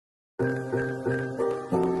Hi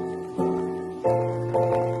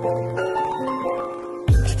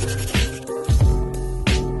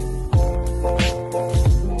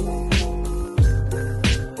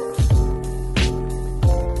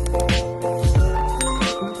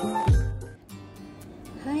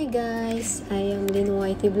guys, I am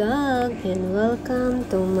Vlog and welcome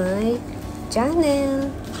to my channel.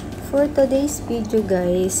 For today's video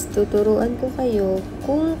guys, tuturuan ko kayo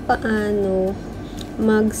kung paano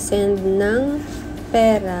mag-send ng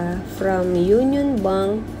pera from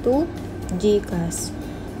Unionbank to Gcash.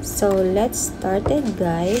 So let's start it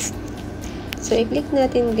guys. So i-click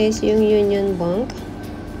natin guys yung Unionbank.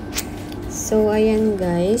 So ayan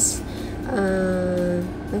guys,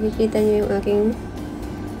 makikita nyo yung aking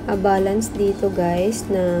balance dito guys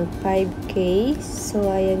na 5k. So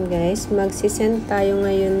ayan guys, magsisend tayo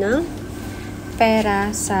ngayon ng pera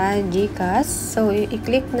sa Gcash. So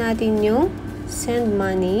i-click natin yung send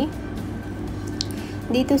money.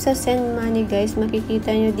 Dito sa send money guys,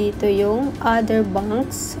 makikita nyo dito yung other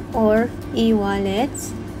banks or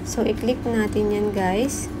e-wallets. So i-click natin yan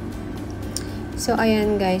guys. So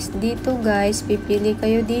ayan guys, dito guys pipili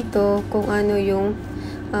kayo dito kung ano yung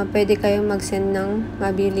pwede kayong mag-send ng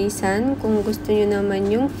mabilisan. Kung gusto nyo naman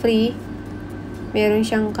yung free, meron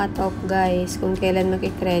siyang cut-off guys kung kailan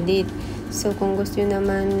makikredit. So kung gusto nyo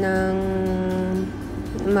naman ng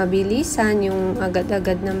mabilisan, yung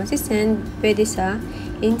agad-agad na masisend, pwede sa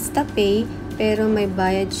InstaPay, pero may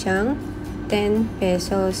bayad siyang 10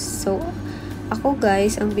 pesos. So ako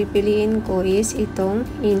guys, ang pipiliin ko is itong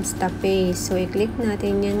InstaPay. So i-click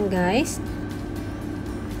natin yan guys.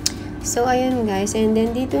 So, ayan guys. And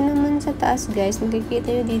then, dito naman sa taas guys, makikita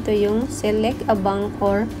nyo dito yung select a bank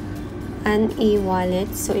or an e-wallet.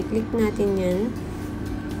 So, i-click natin yan.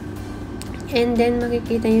 And then,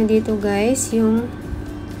 makikita nyo dito guys, yung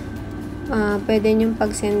pwede nyo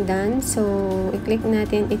pagsendan. So, i-click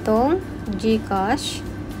natin itong Gcash.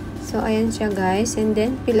 So, ayan siya guys. And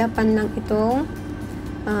then, pilapan lang itong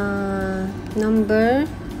number,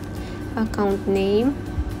 account name,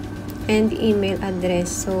 and email address.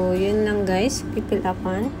 So, yun lang guys,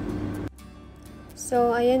 pipilapan.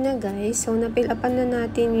 So, ayan na guys. So, napilapan na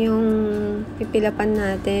natin yung pipilapan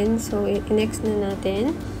natin. So, next na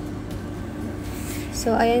natin.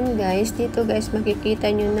 So, ayan guys. Dito guys, makikita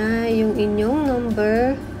nyo na yung inyong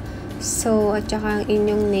number. So, at saka ang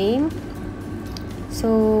inyong name. So,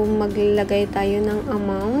 maglalagay tayo ng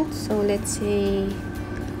amount. So, let's say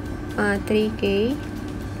 3k.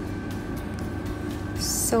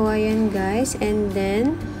 So, ayan guys. And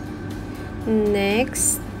then,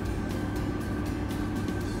 next.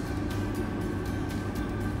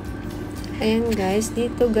 Ayan guys.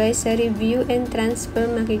 Dito guys, sa review and transfer,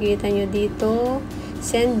 makikita nyo dito.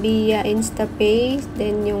 Send via InstaPay.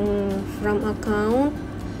 Then, yung from account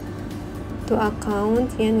to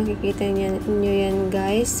account. Yan, makikita nyo yan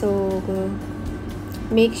guys. So,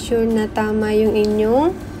 make sure na tama yung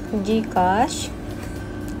inyong Gcash.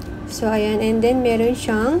 So, ayan. And then, meron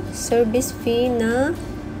siyang service fee na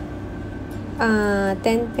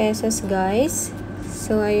 10 pesos, guys.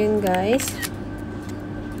 So, ayan, guys.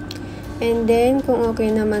 And then, kung okay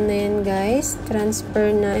naman na yan, guys,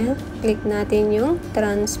 transfer na. Click natin yung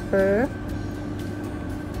transfer.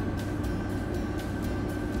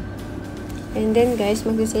 And then, guys,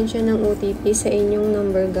 mag-send siya ng OTP sa inyong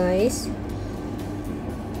number, guys.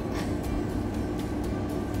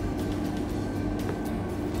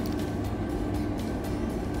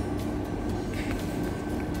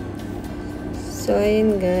 So,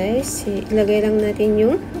 ayan guys. Ilagay lang natin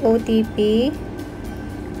yung OTP.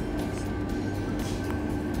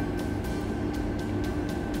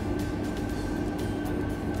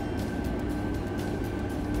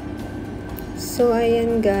 So,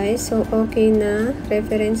 ayan guys. So, okay na.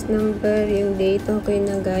 Reference number, yung date, okay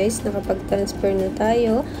na guys. Nakapag-transfer na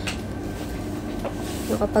tayo.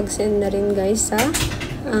 Nakapag-send na rin guys sa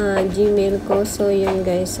Gmail ko. So, yun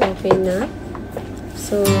guys. Okay na.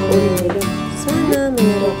 So, sana may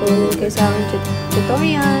natutunan kayo sa aking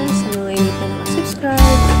tutorial. Sa mga hindi pa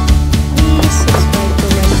nakasubscribe,